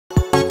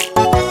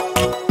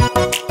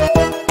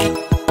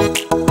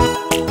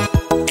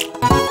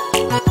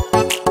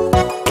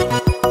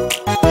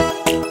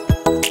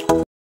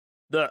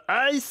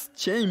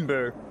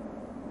chamber.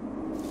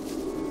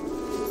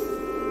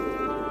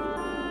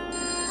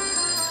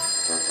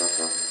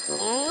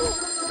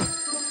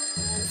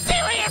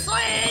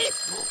 Seriously?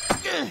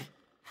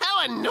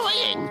 How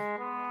annoying!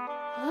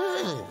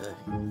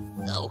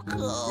 So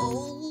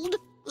cold.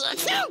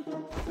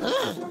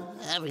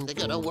 Having to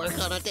go to work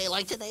on a day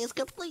like today is a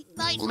complete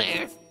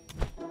nightmare.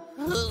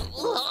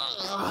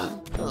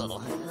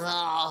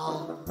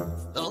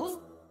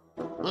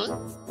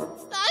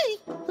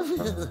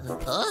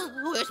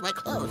 Where's my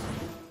clothes?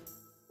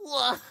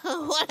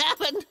 What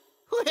happened?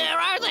 Where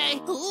are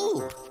they?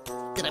 Ooh,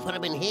 did I put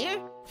them in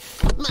here?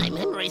 My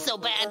memory's so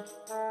bad.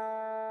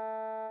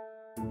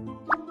 Who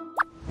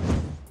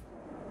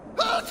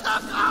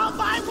took all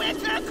my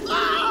winter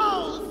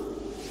clothes?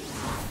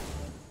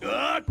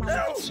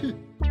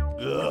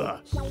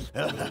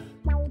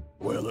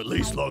 Well, at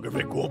least Logger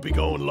Vick won't be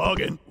going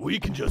logging. We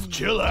can just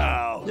chill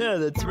out. Yeah,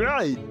 that's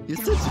right. You're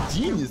such a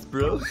genius,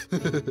 bro.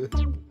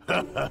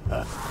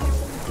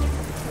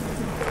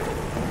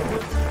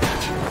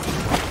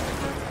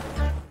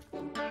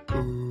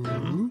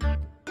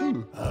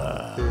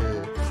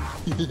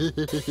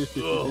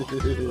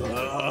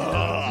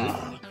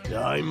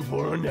 Time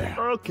for a nap.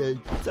 Okay,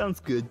 sounds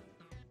good.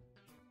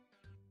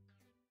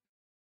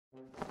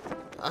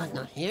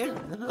 Not here?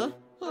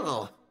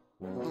 Oh,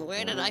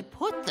 where did I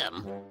put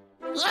them?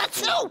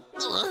 Achoo!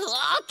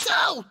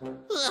 Achoo!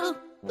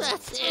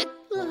 That's it.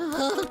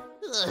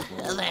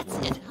 That's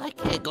it. I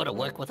can't go to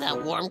work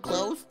without warm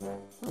clothes.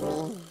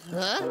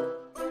 Huh?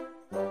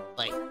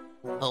 Wait,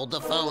 hold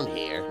the phone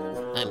here.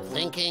 I'm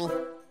thinking.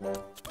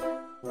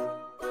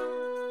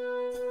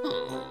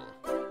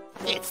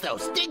 It's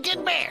those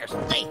stinking bears.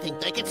 They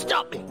think they can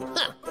stop me.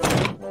 Huh.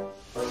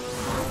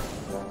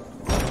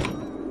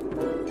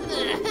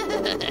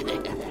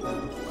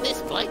 This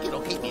blanket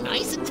will keep me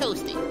nice and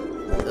toasty.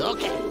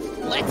 Okay,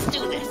 let's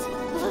do this.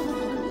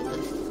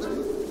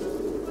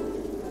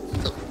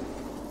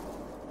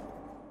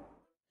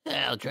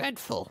 How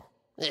dreadful.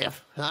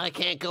 If I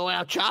can't go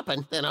out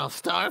shopping, then I'll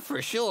starve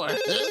for sure.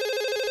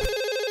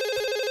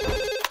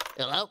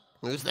 Hello?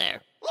 Who's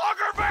there?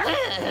 Logger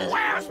Vick!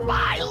 Where's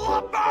my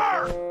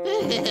lumber?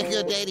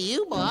 Good day to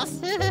you,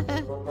 boss.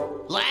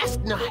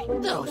 Last night,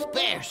 those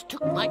bears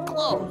took my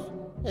clothes.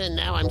 And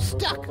now I'm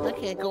stuck. I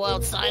can't go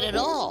outside at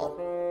all.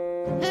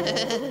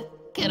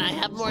 Can I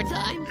have more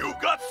time? You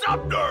got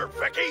some nerve,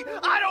 Vicky!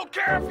 I don't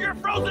care if you're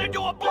frozen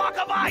into a block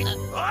of ice!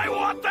 I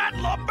want that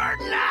lumber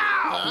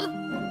now! Huh?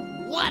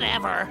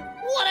 Whatever.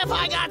 What if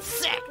I got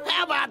sick?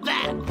 How about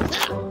that?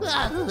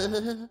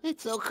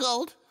 It's so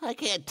cold. I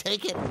can't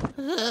take it.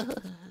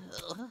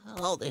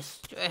 All this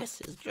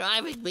stress is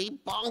driving me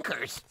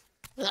bonkers.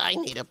 I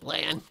need a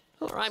plan,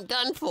 or I'm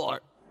done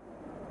for.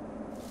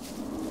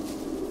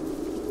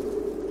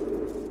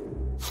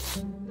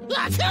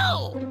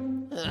 Achoo!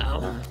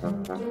 Oh.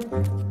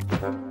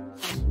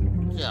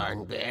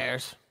 Darn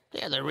bears.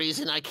 They're the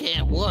reason I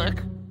can't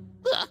work.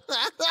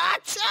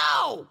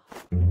 Achoo!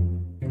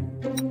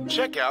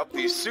 Check out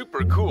these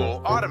super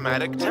cool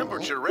automatic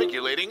temperature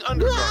regulating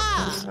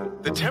undergarments.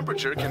 The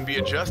temperature can be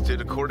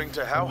adjusted according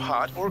to how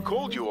hot or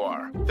cold you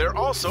are. They're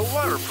also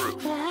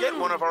waterproof. Get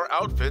one of our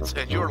outfits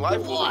and your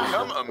life will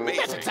become amazing.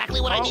 That's exactly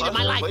what I need in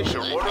my life. Place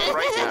your order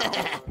right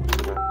now.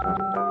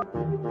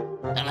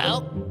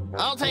 Hello?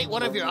 I'll take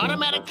one of your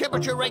automatic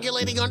temperature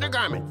regulating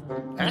undergarments.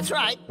 That's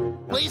right.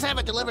 Please have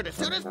it delivered as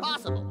soon as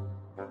possible.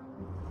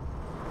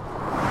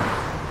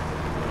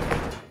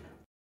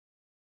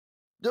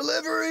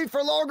 Delivery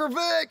for Logger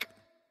Vick!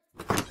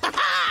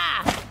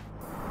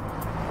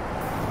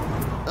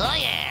 Oh,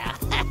 yeah!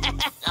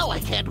 Oh, I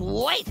can't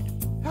wait!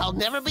 I'll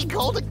never be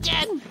cold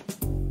again!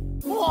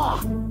 Whoa,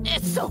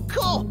 it's so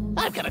cool!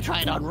 I've got to try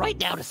it on right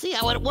now to see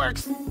how it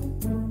works.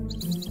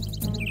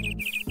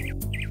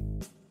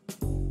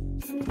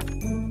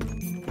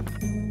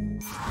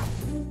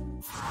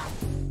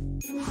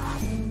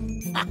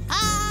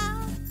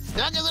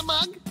 Snug as a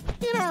bug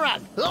in a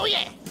rug. Oh,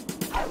 yeah!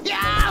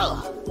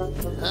 Yeah!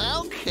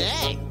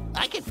 Okay,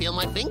 I can feel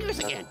my fingers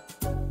again.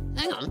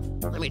 Hang on,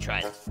 let me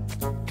try this.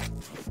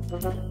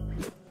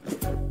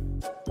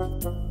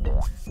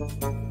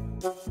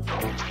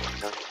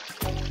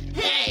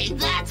 Hey,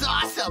 that's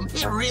awesome!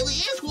 It really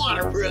is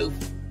waterproof!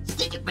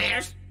 Stinking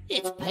bears,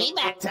 it's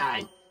payback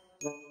time!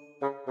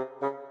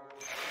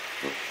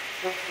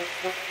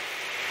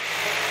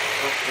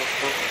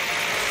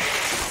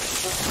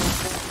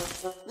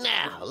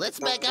 Now, let's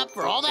make up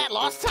for all that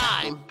lost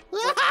time.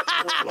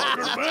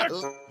 Logger Vick,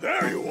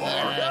 there you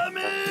are. Come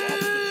in.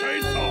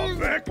 Chainsaw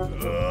Vick.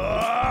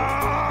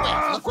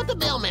 Well, look what the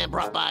mailman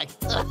brought by.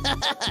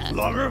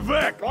 Logger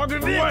Vick.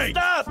 Wait.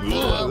 Stop!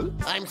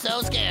 I'm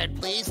so scared.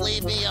 Please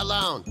leave me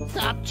alone.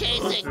 Stop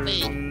chasing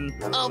me.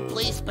 Oh,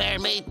 please spare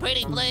me.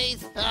 Pretty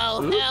please.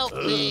 Oh, help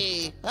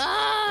me.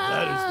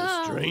 That is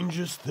the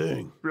strangest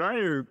thing.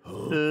 Briar,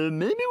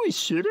 maybe we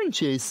shouldn't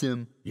chase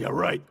him. Yeah,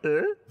 right.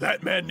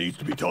 That man needs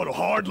to be taught a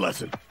hard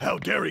lesson. How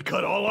dare he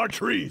cut all our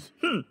trees?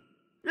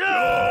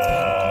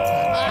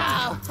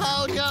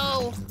 Oh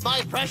no!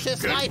 My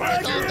precious life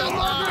is on the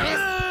line!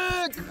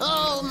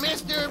 Oh,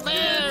 Mr.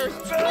 Bears!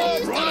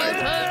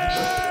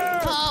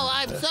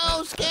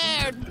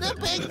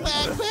 big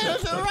bad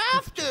bears are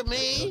after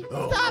me.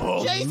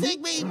 Stop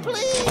chasing me,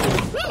 please.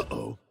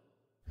 Uh-oh.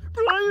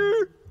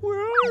 Briar,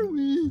 where are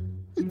we?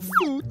 It's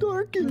so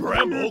dark in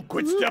Bramble, here.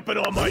 quit stepping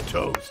on my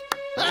toes.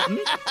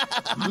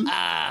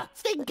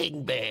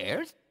 Stinking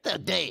bears. The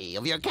day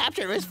of your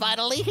capture is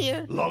finally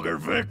here. Logger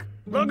Vick.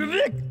 Logger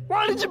Vick,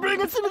 why did you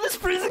bring us into this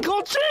freezing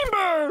cold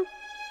chamber?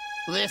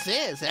 This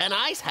is an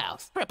ice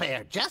house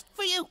prepared just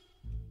for you.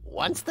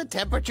 Once the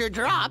temperature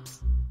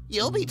drops,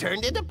 you'll be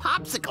turned into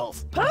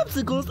popsicles.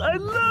 Popsicles? I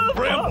love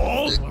Bramble!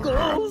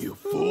 popsicles. You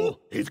fool.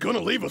 He's gonna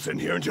leave us in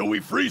here until we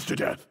freeze to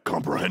death.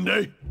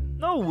 Comprehende?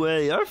 No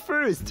way, our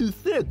fur is too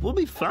thick. We'll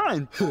be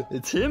fine.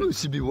 It's him who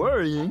should be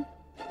worrying.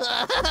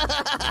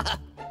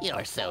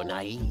 You're so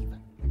naive.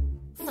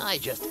 I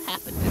just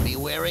happen to be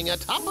wearing a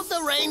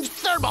top-of-the-range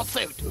thermal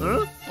suit.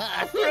 Huh?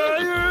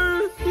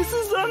 Briar, this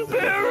is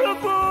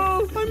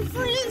unbearable. I'm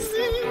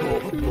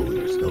freezing. Pull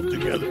yourself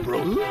together,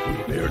 bro.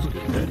 Bears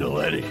can handle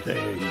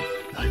anything.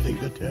 I think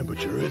the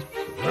temperature is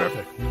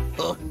perfect.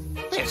 Oh,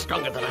 they're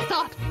stronger than I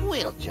thought.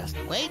 We'll just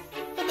wait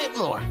a bit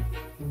more.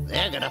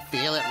 They're gonna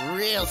feel it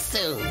real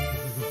soon.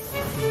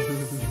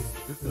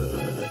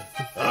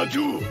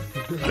 Achoo!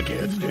 I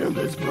can't stand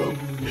this, bro.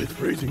 It's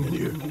freezing in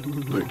here.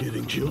 We're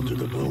getting chilled to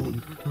the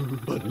bone.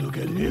 But look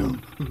at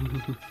him.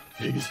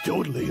 He's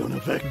totally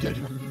unaffected.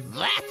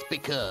 That's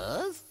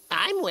because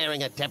I'm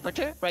wearing a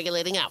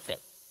temperature-regulating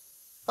outfit.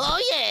 Oh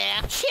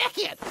yeah, check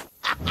it!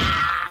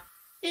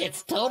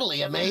 It's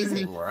totally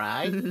amazing,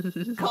 right?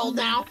 Cold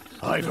now?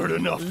 I've heard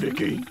enough,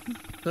 Vicky.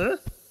 Huh?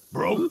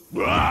 Bro.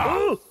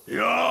 Ah!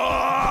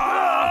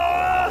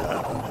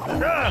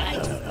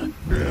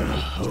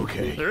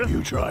 Okay,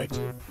 you try.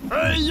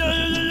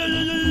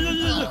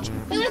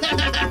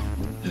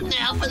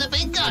 Now for the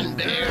big gun,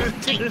 bear.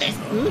 Take this.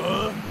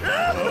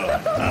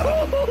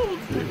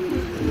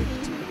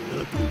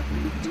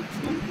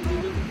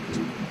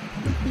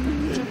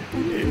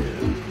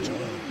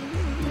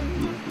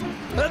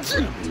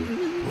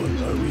 What,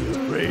 are we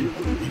afraid?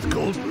 He's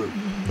cold-proof,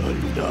 but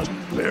he's not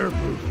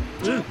bear-proof.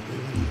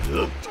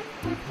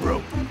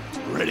 Bro,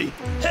 ready?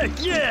 Heck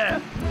yeah!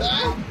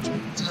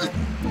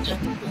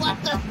 What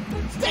the?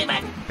 Stay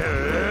back.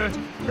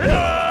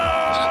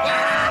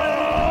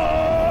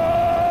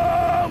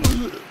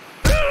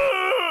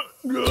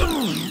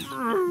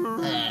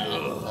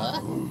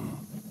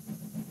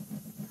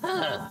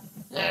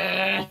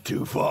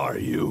 Too far,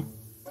 you.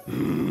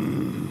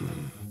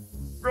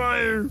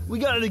 Briar, we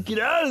gotta get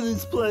out of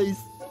this place.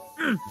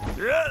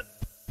 Get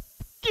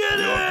You're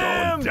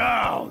him! going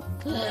down.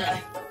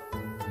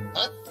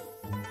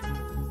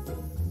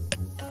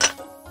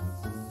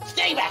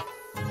 Stay back.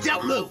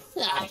 Don't move.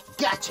 I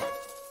gotcha.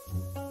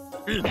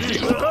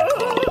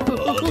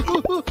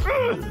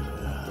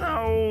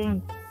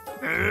 Ow.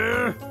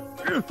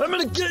 I'm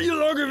gonna get you,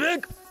 Logger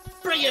Vick.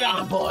 Bring it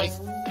on, boys.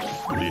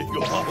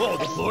 Oh,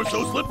 the floor's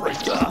so slippery.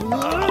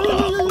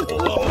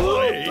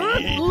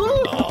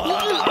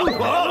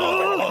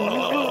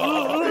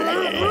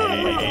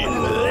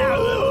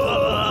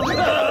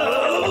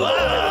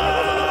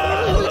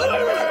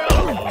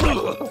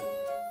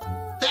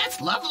 That's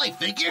lovely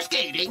figure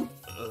skating.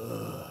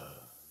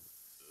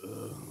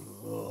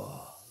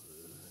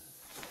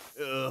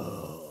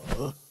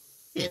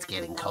 It's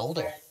getting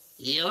colder.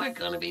 You're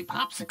gonna be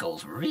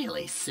popsicles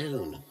really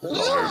soon.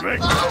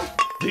 Perfect.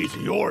 These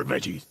are your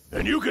veggies,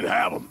 and you can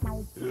have them.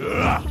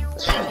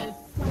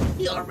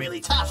 You're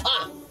really tough,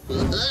 huh?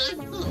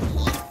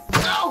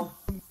 Oh,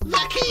 the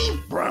key!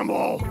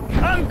 Bramble.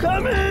 I'm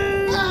coming!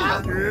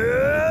 Ah!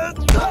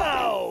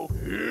 Ow!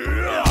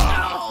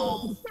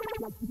 Oh.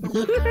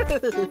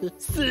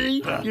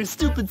 See? Your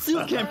stupid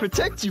suit can't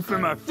protect you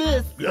from our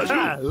fists.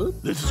 Yazoo,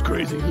 this is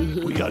crazy.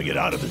 We gotta get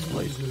out of this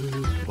place.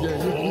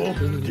 Oh,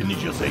 didn't you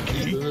just say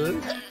key?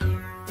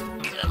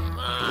 Come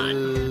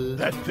on.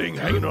 That thing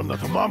hanging on the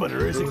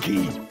thermometer is a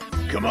key.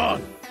 Come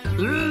on.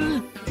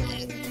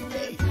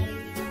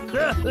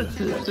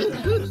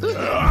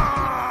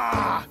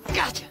 Ah!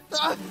 Gotcha.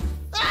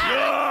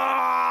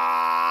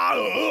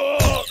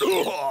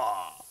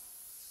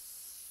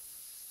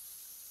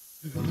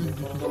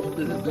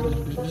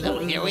 So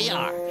here we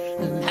are.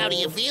 How do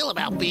you feel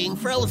about being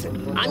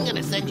frozen? I'm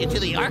gonna send you to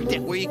the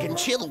Arctic where you can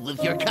chill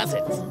with your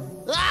cousins.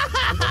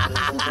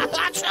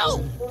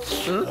 Achoo!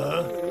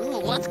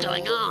 What's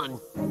going on?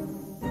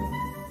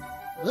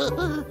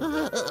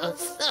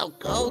 So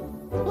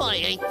cold. Boy,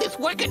 ain't this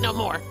working no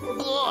more.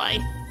 Boy,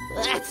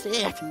 that's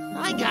it.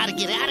 I gotta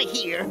get out of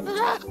here.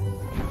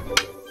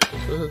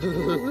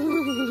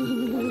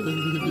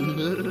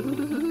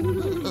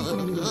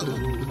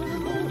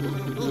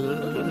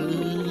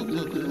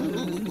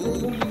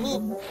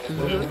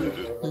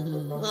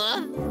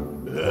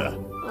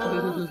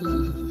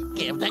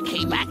 Give the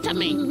key back to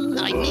me.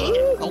 I need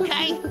it,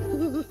 okay?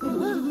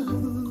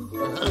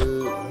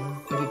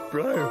 But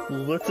Briar,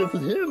 what's up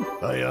with him?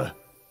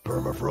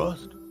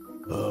 Permafrost?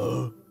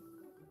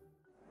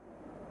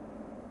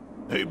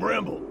 Hey,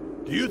 Bramble,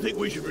 do you think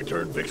we should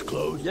return Vic's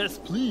clothes? Yes,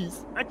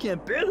 please. I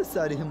can't bear the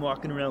sight of him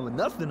walking around with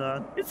nothing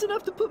on. It's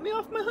enough to put me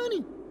off my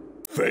honey.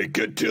 Fake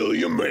it till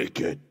you make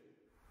it.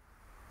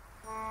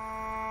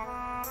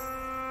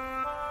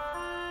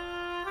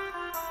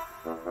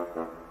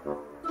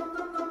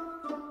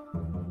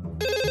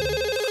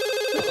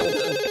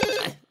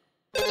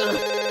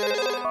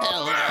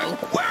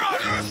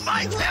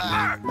 my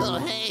temper! Oh,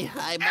 hey,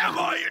 Am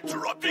I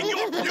interrupting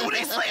your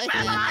beauty sleep,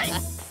 am I?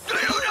 Do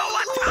you know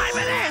what time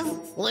it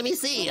is? Let me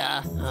see,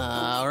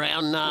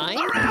 around 9?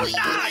 Around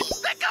 9!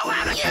 Then go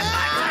out and get my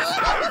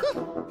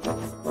temper!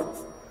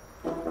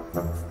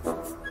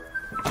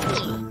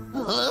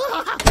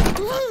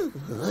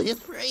 It's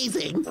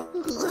freezing.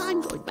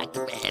 I'm going back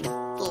to bed.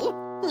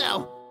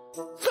 No.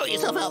 Throw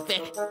yourself out,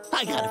 Vic.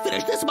 I gotta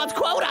finish this month's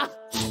quota.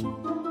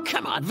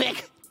 Come on,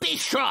 Vic. Be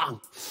strong.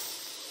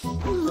 Come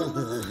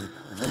on,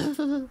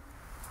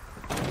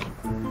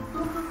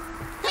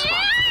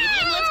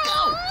 Fabian, let's go.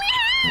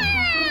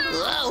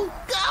 Whoa,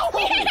 go.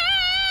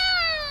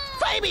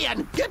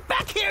 Fabian, get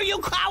back here, you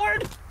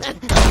coward.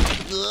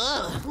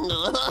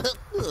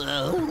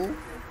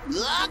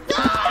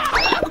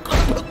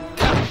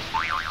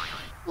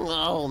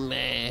 Oh,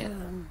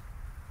 man.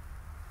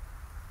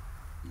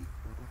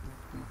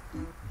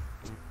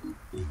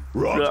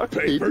 Rock,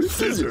 paper,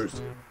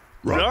 scissors.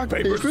 Rock,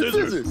 paper,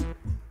 scissors.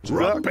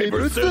 Rock,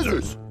 paper,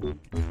 scissors.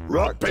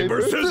 Rock,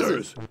 paper,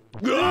 scissors.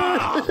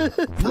 Ah!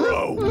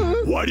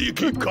 Bro, why do you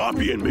keep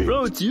copying me?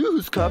 Bro, it's you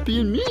who's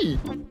copying me.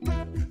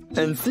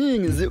 And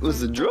seeing as it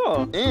was a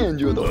draw, and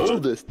you're the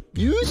oldest,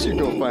 you should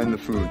go find the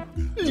food.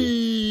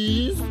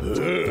 Please.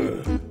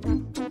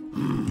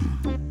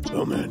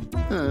 Oh, man.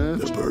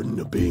 The burden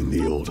of being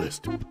the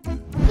oldest.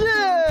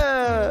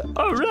 Yeah!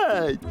 All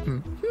right.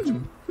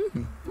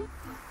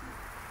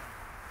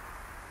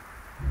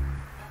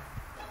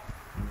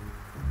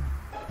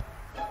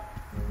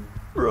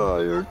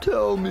 Briar,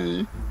 tell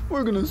me.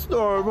 We're gonna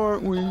starve,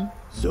 aren't we?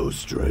 So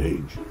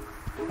strange.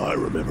 I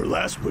remember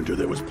last winter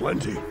there was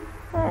plenty.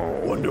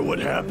 Wonder what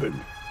happened.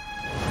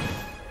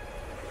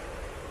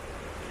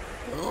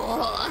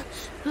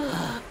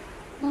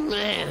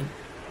 Man,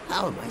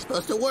 how am I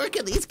supposed to work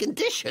in these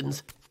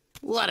conditions?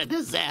 What a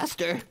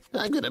disaster.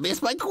 I'm gonna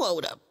miss my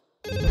quota.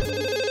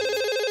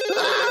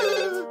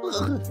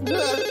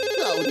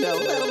 Oh no,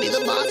 that'll be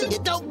the boss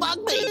again. Don't bug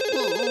me.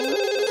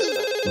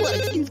 What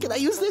excuse can I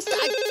use this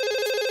time?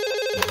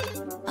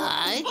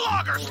 Hi?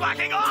 Logger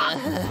slacking off!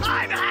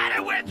 I've had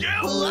it with you!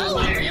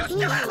 Why are you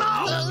still at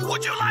home?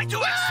 Would you like to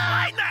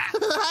explain that?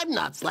 I'm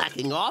not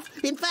slacking off.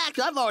 In fact,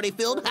 I've already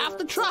filled half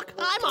the truck.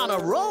 I'm on a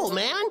roll,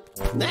 man.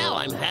 Now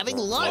I'm having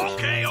lunch.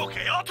 Okay,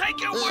 I'll take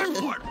your word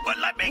for it. But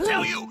let me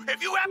tell you,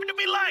 if you happen to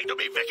be lying to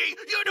me, Vicky,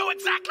 you know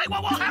exactly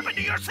what will happen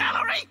to your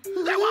salary.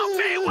 There won't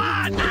be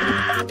one!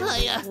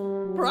 I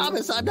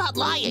promise I'm not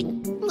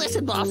lying.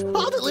 Listen, boss,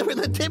 I'll deliver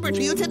the timber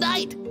to you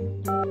tonight.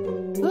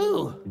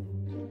 Ooh.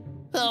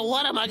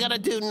 What am I gonna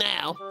do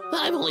now?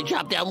 I've only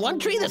chopped down one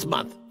tree this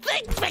month.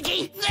 Think,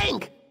 Vicky,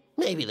 think!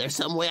 Maybe there's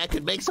some way I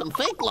could make some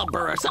fake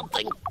lumber or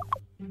something.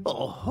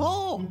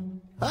 Oh-ho!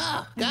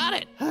 Ah, got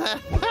it.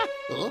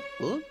 Ooh.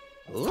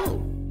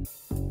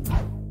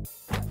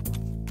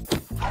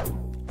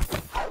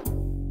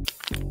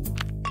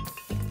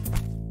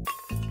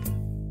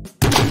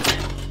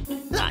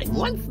 I'm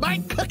one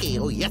smart cookie.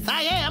 Oh, yes,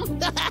 I am.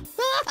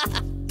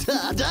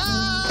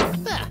 Ta-da!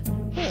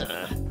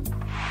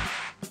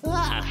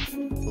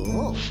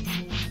 Oh.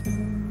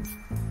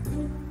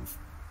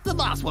 The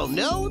boss won't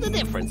know the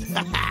difference.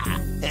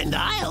 And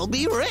I'll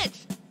be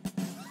rich.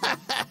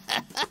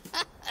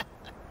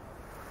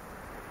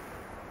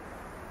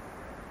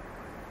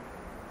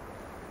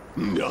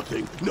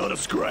 Nothing, not a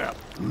scrap.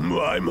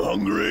 I'm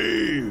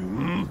hungry.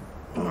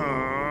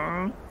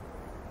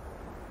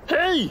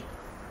 Hey!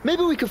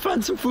 Maybe we could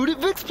find some food at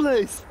Vic's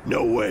place.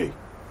 No way.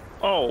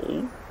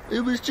 Oh,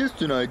 it was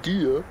just an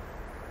idea.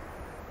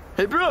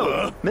 Hey,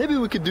 bro, maybe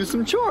we could do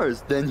some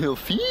chores. Then he'll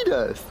feed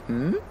us.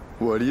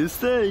 What do you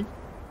say?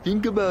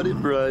 Think about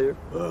it, Briar.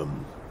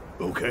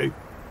 Okay.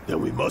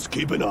 Then we must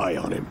keep an eye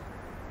on him.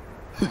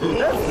 That's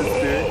the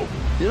spirit.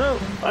 You know,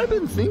 I've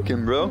been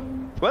thinking, bro.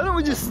 Why don't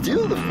we just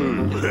steal the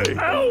food? Hey,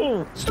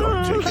 Ow!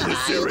 start taking this I'm a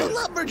serious.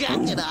 lumberjack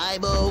and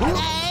I'm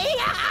okay.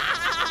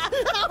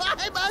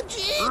 I'm a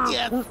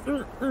genius.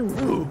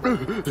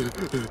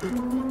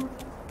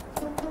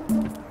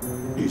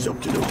 He's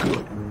up to no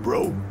good.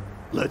 Bro,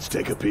 let's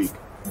take a peek.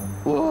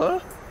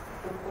 What?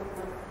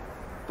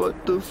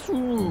 But the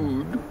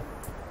food...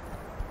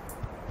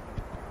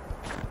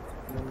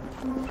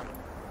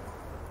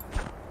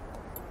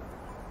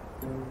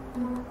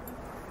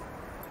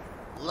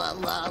 La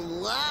la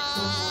la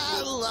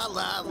la la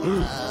la la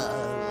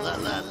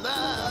la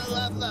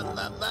la la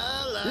la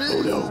la.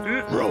 Oh no,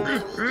 bro,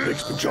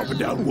 Vic's been chopping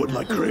down wood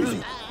like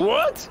crazy.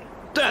 What?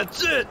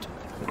 That's it!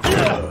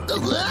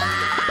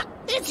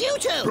 It's you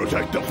two!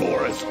 Protect the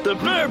forest. The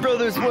Bear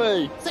Brothers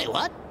way! Say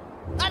what?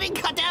 I didn't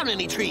cut down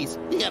any trees.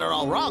 You got it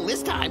all wrong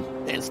this time.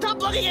 And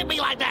stop looking at me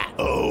like that!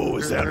 Oh,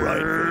 is that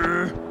right?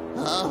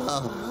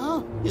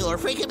 Oh, you're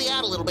freaking me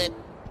out a little bit.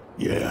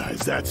 Yeah,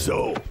 is that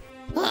so?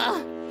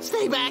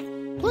 Stay back.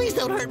 Please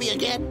don't hurt me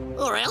again,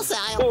 or else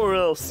I'll... Or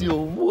else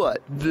you'll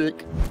what,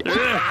 Vic?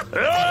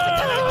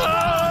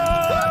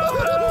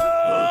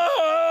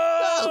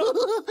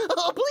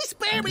 Oh, please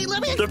spare me.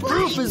 Let me The explain.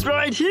 proof is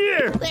right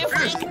here! They're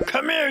fake.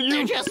 Come here, you!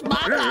 They're just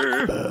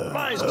mock-ups.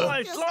 Lies,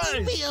 Just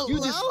leave me You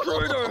alone.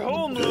 destroyed our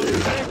home, little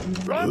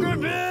Vic! Logger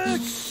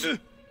Vick!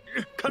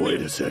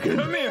 Wait a second.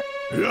 Come here.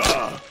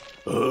 Yeah.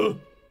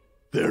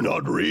 They're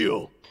not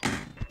real.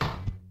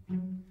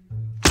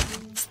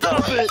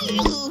 Stop it!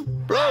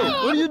 Bro,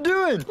 what are you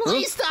doing?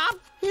 Please stop!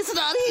 It's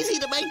not easy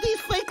to make these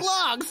fake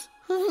logs.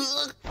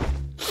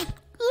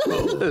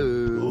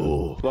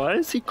 Why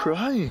is he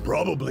crying?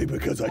 Probably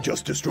because I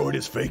just destroyed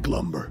his fake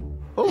lumber.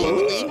 You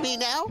believe me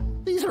now?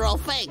 These are all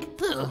fake.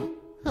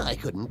 I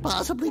couldn't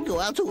possibly go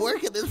out to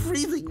work in this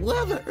freezing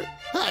weather.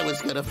 I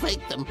was gonna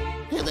fake them,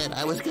 and then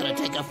I was gonna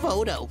take a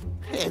photo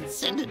and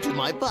send it to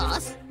my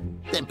boss,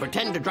 then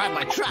pretend to drive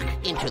my truck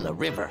into the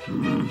river.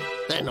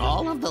 Then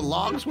all of the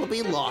logs will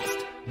be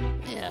lost.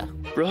 Yeah.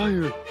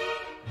 Briar,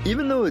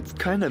 even though it's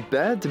kind of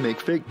bad to make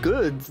fake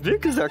goods,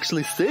 Vic is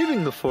actually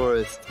saving the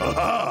forest.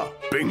 Aha!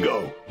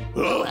 Bingo!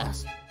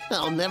 Alas,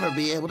 I'll never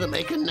be able to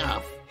make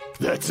enough.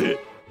 That's it.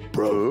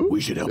 Bro,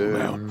 we should help him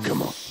out.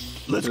 Come on.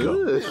 Let's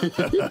go.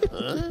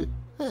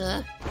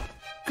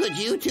 Could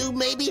you two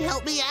maybe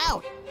help me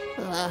out?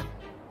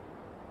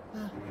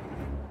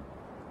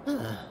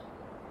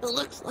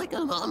 Looks like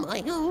I'm on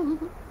my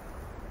own.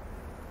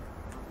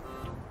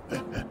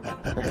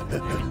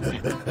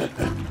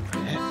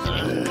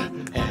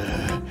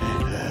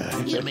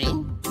 You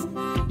mean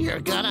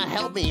you're gonna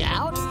help me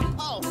out?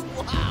 Oh,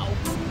 wow.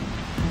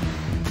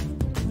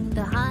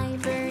 The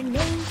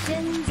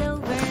hibernation's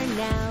over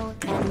now,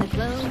 and the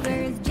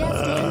clover's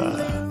just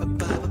in bloom.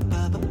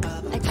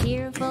 A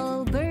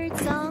cheerful bird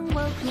song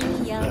woke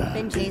me up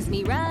and chased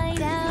me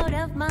right out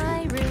of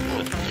my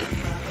room.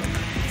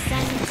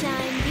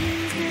 Sunshine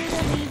beams through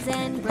the leaves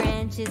and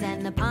branches,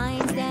 and the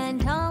pines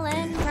stand tall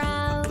and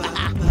proud.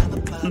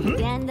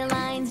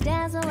 Dandelions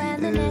dazzle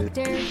and the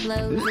nectar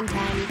flows, and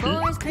tiny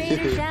forest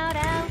critters shout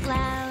out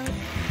loud.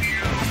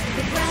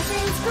 The grass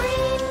is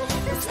green,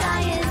 the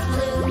sky is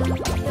blue,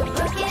 the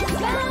brook is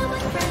bound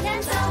with friend,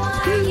 and so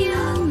are you.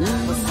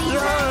 We'll see you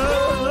for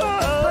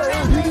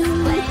endless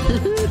play.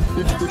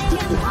 Nothing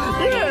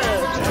important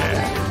is on the way.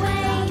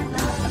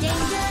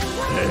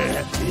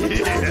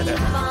 Danger won't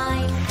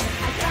fine.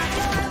 I got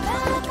your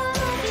back,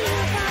 I'll feel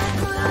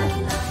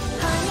fine.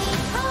 Honey,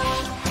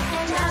 home,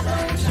 and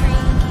apple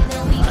tree.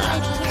 There'll be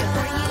plenty here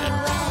for you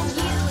and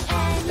you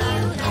and you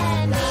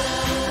and me.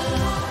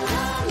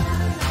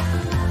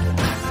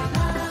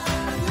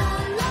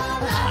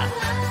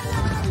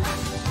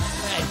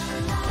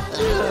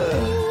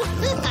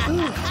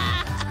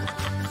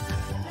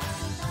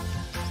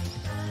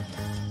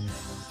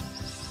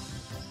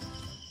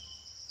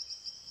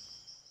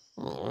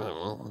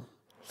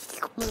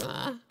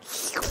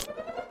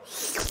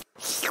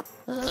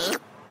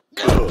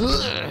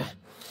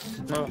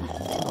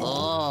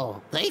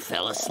 Oh, they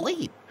fell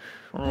asleep.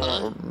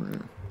 Oh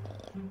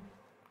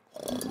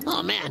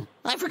man,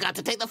 I forgot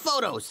to take the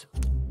photos.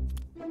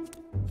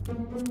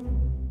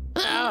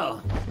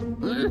 Oh.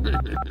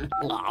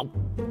 Oh.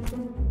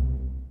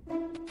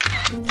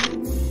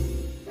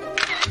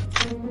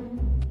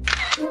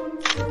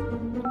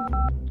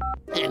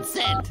 And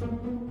send.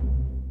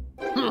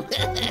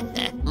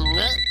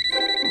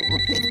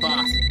 It's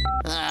Boss.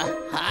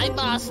 Hi,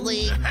 Boss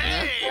Lee.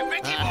 Hey,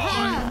 Vicky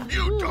boy!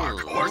 You dark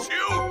horse,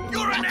 you!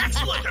 You're an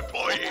excellent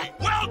employee!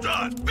 Well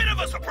done! Bit of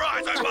a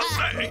surprise, I must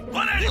say.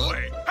 But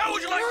anyway, how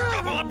would you like to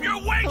double up your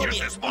wages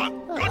this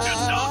month? Good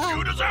yourself,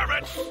 you deserve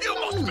it! You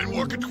must have been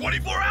working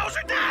 24 hours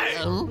a day!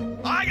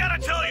 I gotta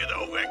tell you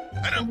though, Vic,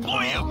 an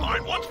employee of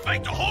mine once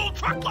faked a whole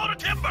truckload of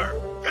timber.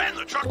 Then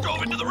the truck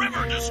drove into the river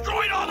and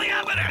destroyed all the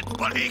evidence.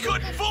 But he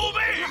couldn't fool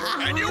me!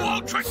 And you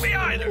won't trick me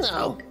either!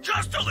 No.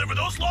 Just deliver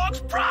those logs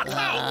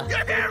pronto! You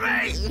hear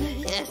me?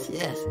 Yes,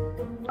 yes.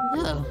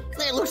 Oh,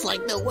 there looks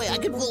like no way I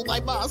can fool my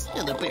boss,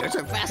 and the bears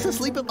are fast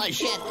asleep in my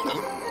shed.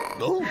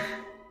 Oh.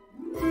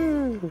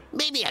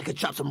 Maybe I could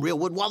chop some real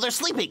wood while they're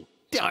sleeping.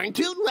 Darn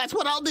tootin', that's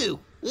what I'll do.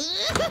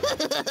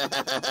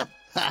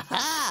 Ha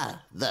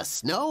ha! The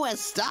snow has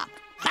stopped.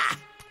 Ha!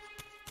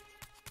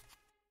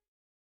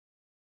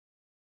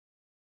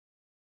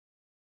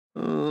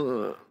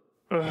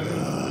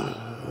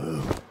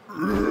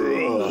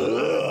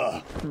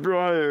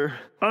 Briar,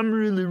 I'm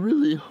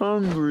really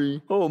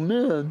hungry. Oh,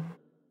 man.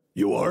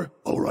 You are?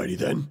 Alrighty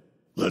then.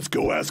 Let's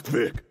go ask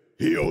Vic.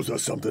 He owes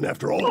us something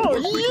after all the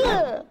work we did.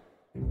 Yeah!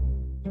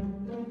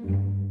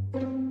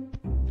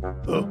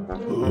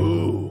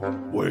 Ooh,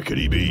 where could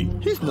he be?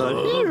 He's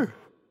not here.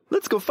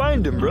 Let's go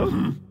find him,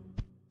 bro.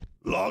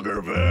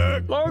 Logger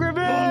Vick! Logger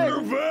Vick!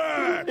 Logger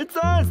Vick! It's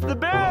us, the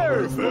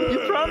Bears! Logger You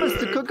promised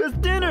to Vick! cook us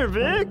dinner,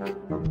 Vic!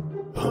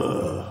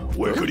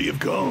 Where could he have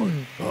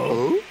gone?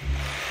 Oh?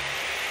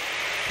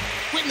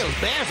 When those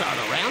bears aren't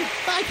around,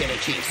 I can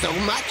achieve so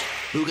much.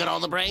 Who got all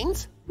the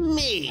brains?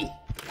 Me.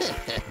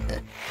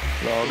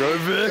 Logger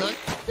Vick!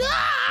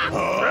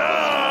 I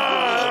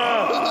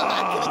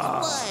can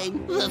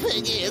explain. The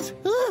thing is...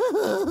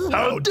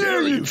 How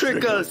dare you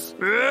trick us?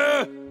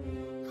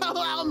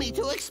 Allow me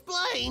to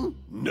explain.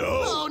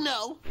 No. Oh,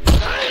 no.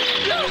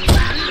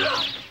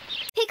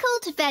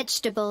 Pickled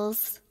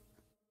vegetables.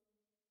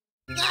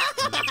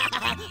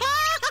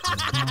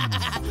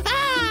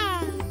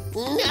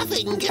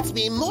 Nothing gets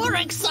me more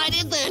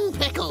excited than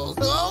pickles.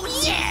 Oh,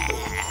 yeah!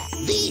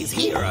 These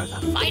here are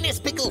the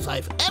finest pickles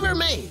I've ever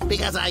made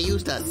because I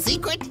used a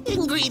secret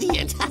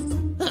ingredient.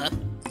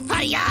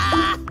 Hiya!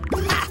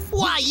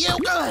 Why, you...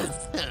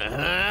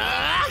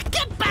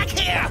 get back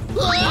here!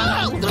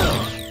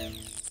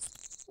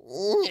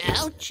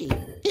 Ouchie.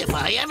 If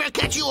I ever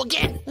catch you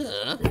again...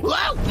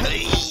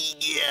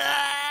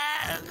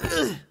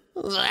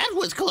 That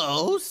was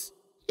close.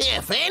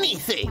 If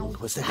anything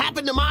was to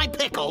happen to my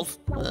pickles...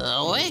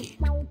 wait.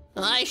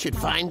 I should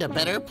find a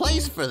better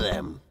place for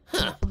them.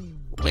 Huh.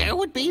 Where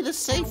would be the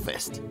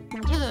safest?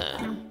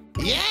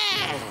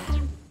 Yeah!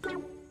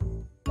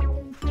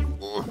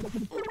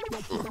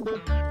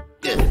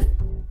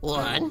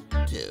 1,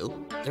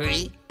 2,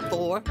 3,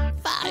 4,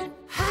 5.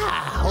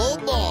 Oh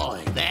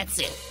boy, that's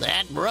it.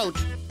 That brooch.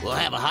 We'll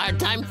have a hard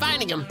time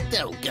finding him.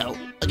 Don't go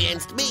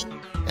against me.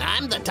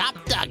 I'm the top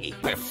doggy.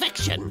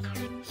 Perfection.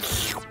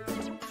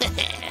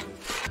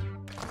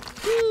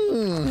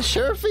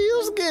 Sure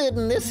feels good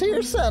in this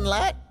here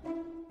sunlight.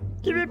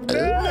 Give it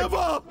back!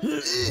 Never!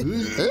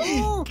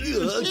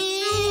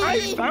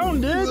 I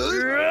found it!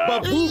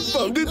 Babu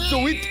found it,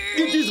 so it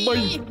is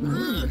mine.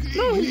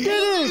 No, he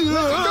didn't!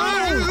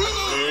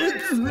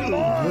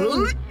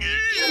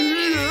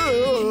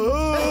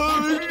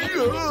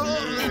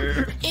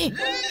 Hey!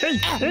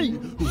 Hey,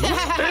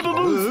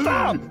 Boo,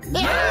 stop!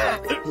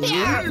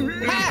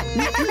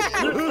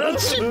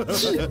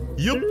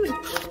 Yup.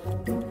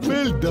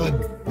 Well done.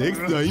 Next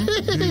time,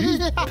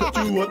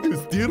 you want to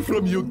steal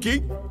from your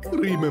king?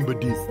 Remember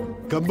this.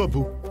 Come,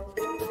 Babu.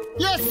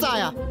 Yes,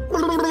 sire.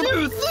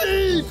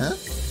 Lucy!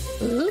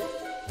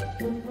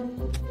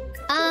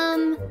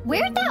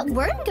 Where'd that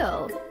worm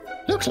go?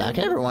 Looks like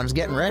everyone's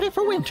getting ready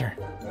for winter.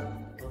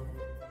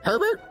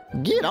 Herbert,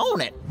 get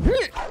on it.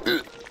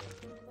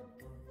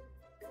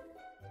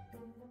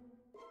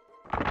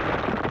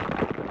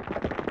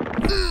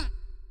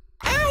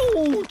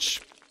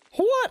 Ouch!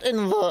 What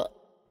in the...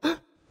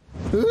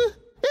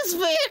 It's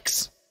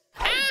Vicks!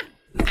 Ah!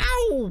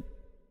 Ow!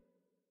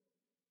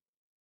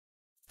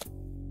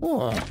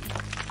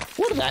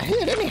 What did I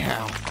hit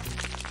anyhow?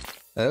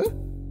 Oh?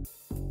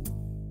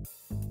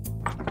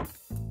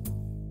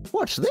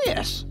 What's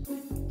this?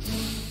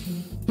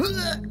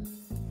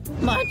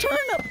 My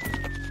turnip!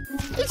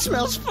 It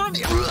smells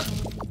funny!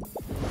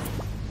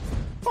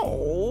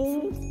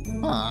 Oh!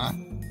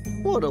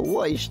 What a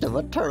waste of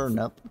a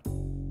turnip.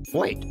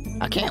 Wait,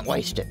 I can't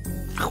waste it.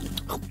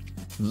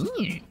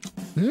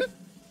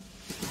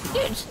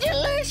 It's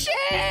delicious!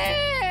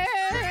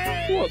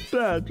 What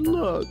bad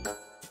luck.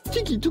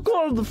 Tiki took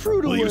all the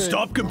fruit away. Will you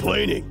stop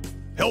complaining?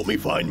 Help me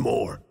find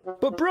more.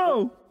 But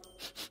bro...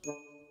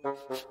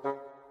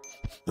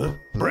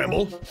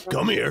 Bramble,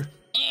 come here.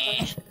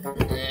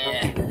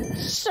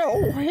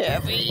 So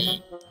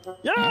heavy.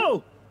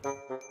 Yo!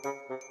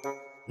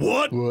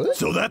 What?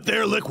 So that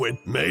there liquid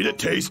made it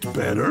taste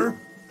better?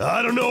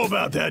 I don't know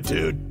about that,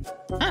 dude.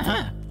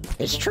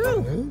 It's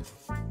true.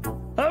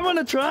 I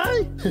wanna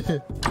try?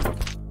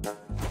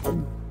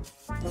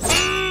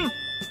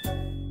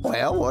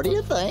 Well, what do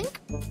you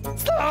think?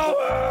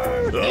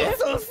 Sour! It's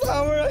so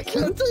sour I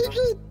can't take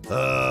it.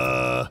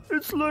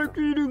 It's like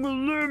eating a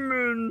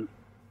lemon.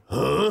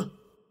 Huh?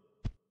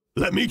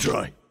 Let me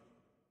try.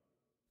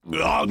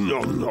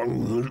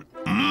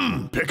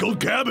 Pickled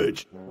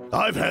cabbage.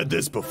 I've had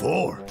this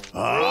before.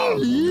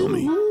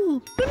 Yummy.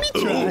 Let me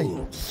try.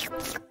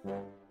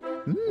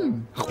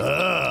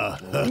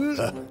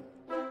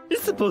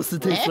 It's supposed to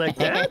taste like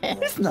that.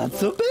 It's not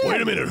so bad.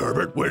 Wait a minute,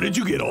 Herbert. Where did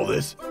you get all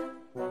this?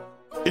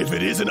 If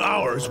it isn't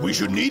ours, we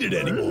shouldn't eat it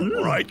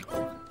anymore, right?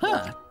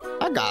 Huh.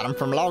 I got them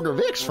from Logger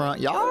Vick's front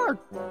yard.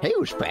 He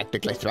was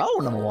practically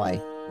throwing them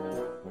away.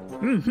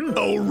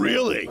 Oh,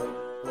 really?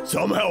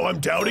 Somehow I'm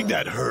doubting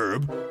that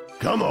herb.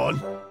 Come on,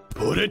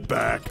 put it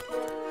back.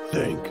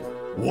 Think.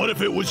 What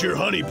if it was your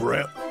honey,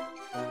 Bram?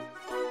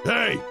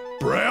 Hey,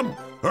 Bram,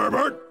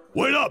 Herbert,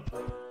 wait up.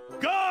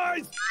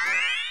 Guys!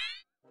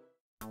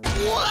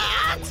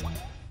 What?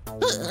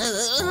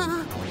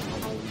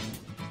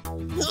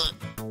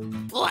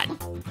 1,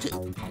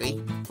 2,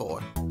 3,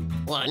 4.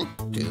 1,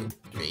 2,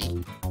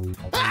 3.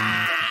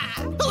 Ah!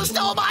 Who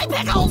stole my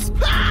pickles?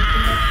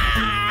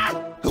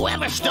 Ah!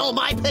 Whoever stole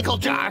my pickle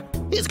jar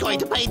is going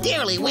to pay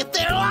dearly with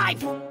their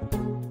life.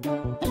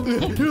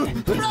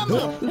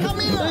 Bramble, come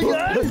here.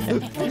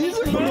 These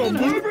are mine,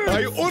 Herbert.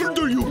 I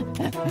order you.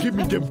 Give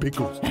me them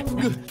pickles.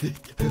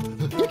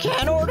 You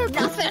can't order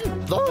nothing.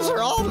 Those are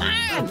all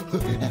mine.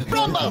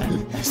 Bramble,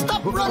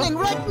 stop running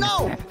right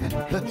now.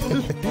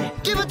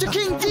 Give it to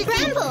King Tiki.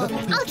 Bramble,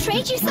 I'll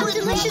trade you some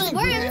delicious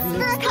worms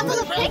for a couple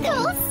of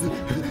pickles.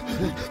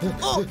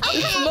 Oh,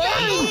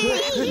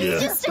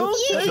 He's just so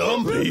cute.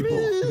 Some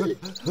people.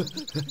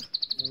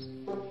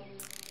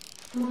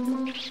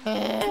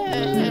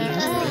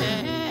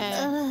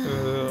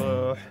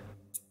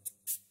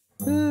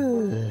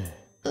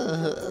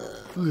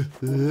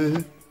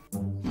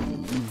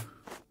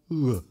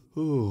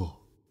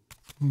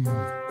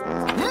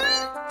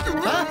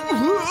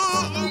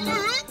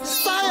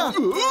 Sire!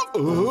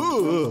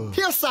 Here!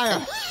 Here,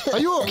 sire. Are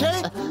you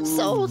okay?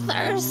 So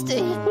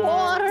thirsty.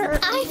 Water.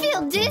 I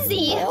feel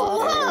dizzy.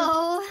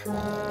 Whoa.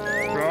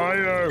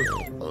 Briar!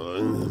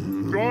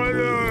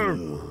 Briar!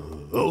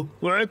 Oh,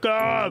 wake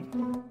up!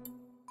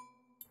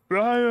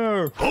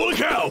 Briar! Holy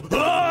cow!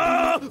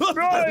 Ah!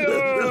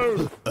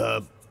 Briar!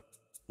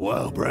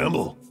 Wow,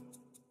 Bramble.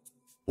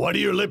 Why do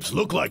your lips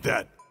look like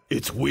that?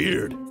 It's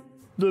weird.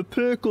 The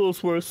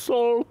pickles were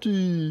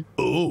salty.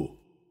 Oh.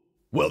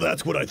 Well,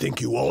 that's what I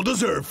think you all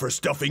deserve for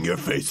stuffing your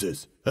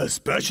faces,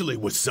 especially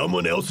with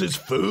someone else's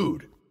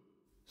food.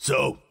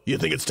 So, you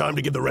think it's time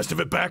to give the rest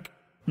of it back?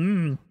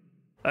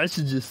 I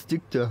should just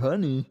stick to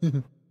honey.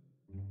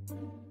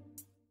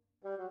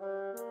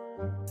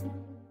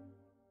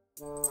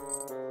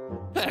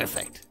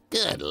 Perfect.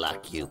 Good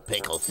luck, you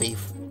pickle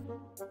thief.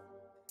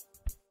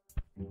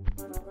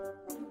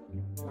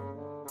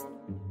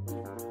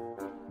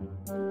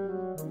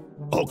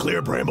 All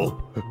clear, Bramble.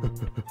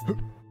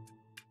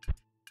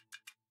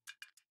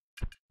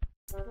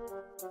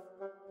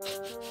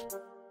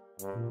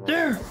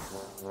 There!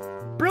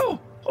 Bro,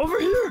 over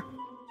here!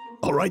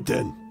 All right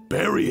then,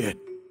 bury it.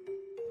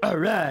 All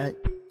right.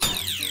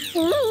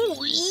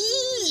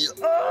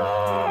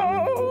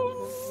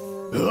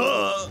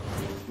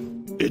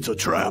 It's a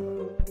trap.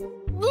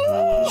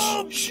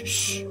 Shh, shh,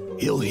 shh.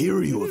 He'll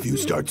hear you if you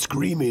start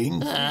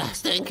screaming.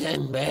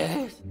 Stinking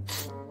bears.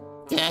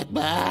 Get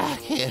back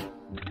here.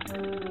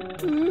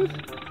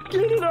 Get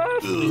it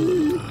off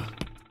me!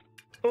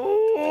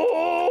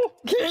 Oh!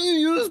 Can't you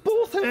use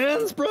both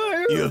hands,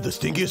 Briar? You have the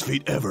stinkiest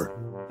feet ever.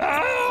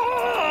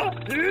 Ah!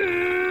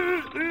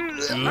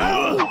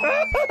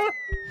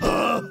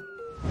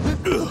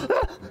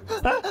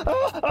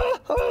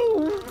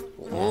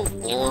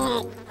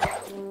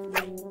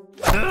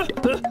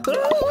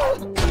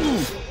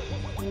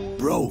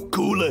 Bro,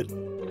 cool it.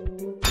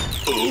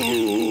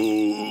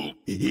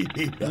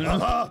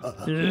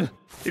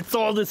 It's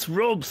all this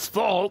rope's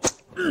fault.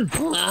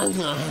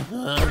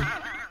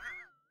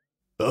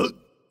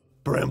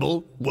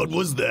 Bramble, what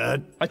was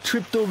that? I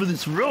tripped over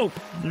this rope.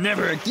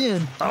 Never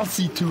again. I'll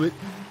see to it.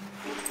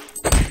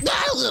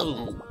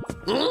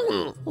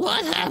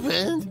 What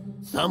happened?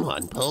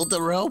 Someone pulled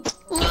the rope?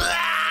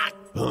 Huh?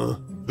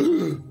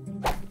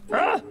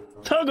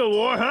 Tug of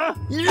war, huh?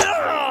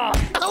 Yeah!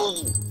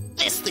 Oh,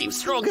 this thief's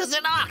strong as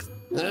an ox.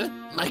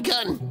 My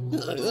gun.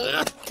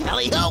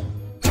 Tally-ho.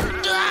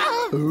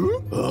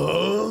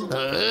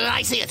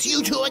 I see it's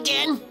you two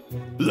again.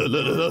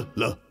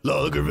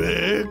 Logger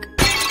Vick.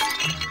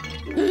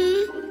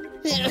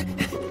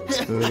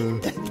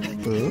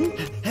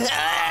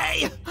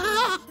 Hey!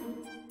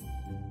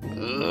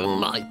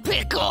 My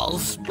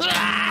pickles.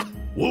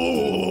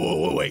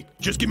 Whoa, wait.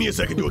 Just give me a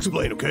second to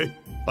explain, okay?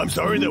 I'm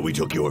sorry that we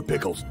took your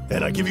pickles,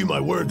 and I give you my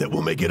word that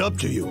we'll make it up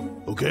to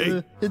you,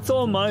 okay? It's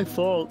all my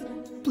fault.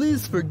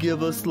 Please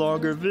forgive us,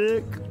 Logger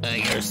Vick.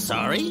 You're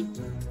sorry?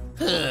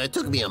 It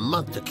took me a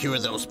month to cure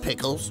those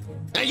pickles.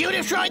 And you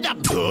destroyed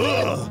them!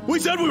 We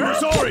said we were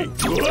sorry!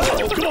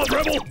 Come on,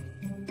 Bramble!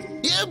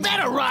 You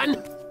better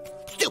run!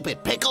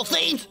 Stupid pickle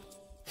thieves!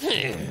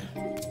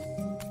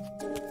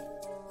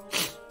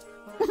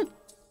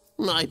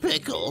 My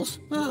pickles.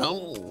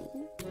 Oh.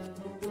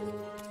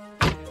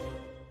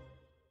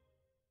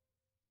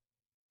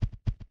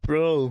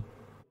 Bro,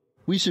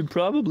 we should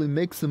probably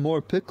make some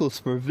more pickles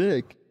for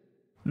Vic.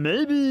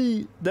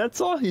 Maybe that's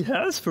all he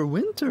has for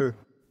winter.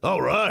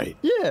 All right.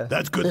 Yeah.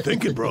 That's good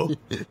thinking, bro.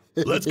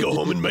 Let's go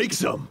home and make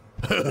some.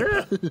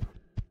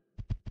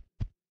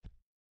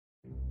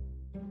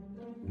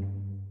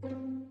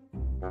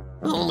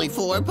 Only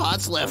 4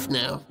 pots left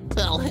now.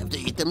 I'll have to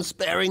eat them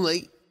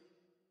sparingly.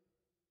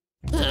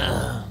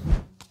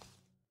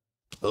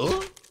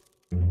 Oh.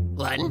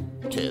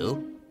 1,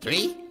 2,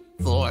 3,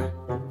 4,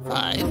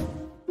 5.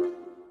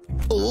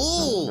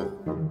 Ooh!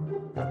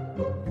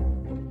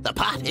 The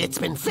pot, it's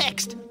been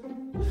fixed.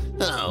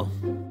 Oh.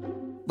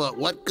 But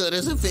what good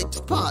is a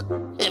fixed pot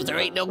if there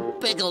ain't no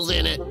pickles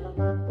in it?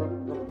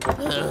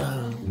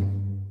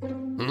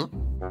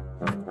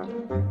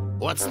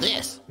 What's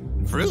this?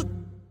 Fruit?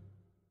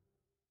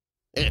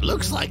 It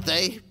looks like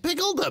they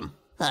pickled them.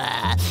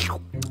 I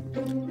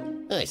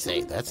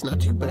say, that's not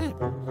too bad.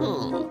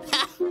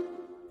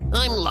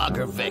 I'm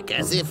Logger Vick,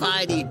 as if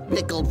I'd eat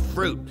pickled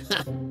fruit.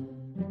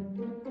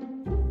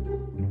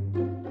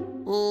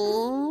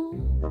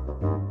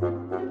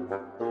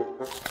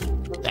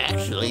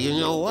 Actually, you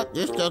know what?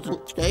 This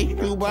doesn't taste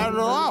too bad at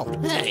all.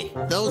 Hey,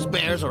 those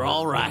bears are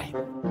all right.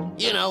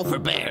 You know, for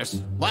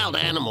bears, wild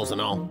animals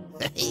and all.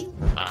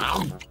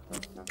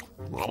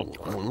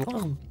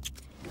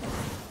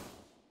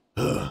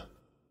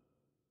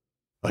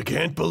 I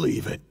can't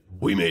believe it.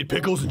 We made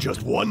pickles in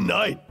just one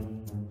night.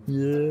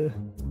 Yeah,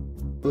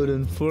 but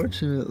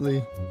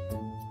unfortunately,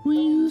 we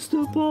used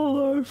up all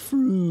our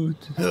fruit.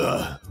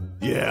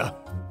 Yeah,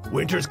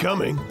 winter's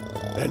coming,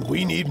 and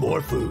we need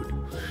more food.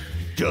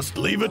 Just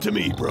leave it to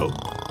me, bro.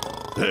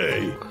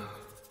 Hey.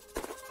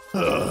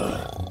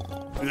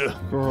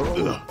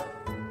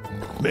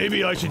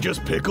 Maybe I should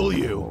just pickle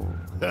you.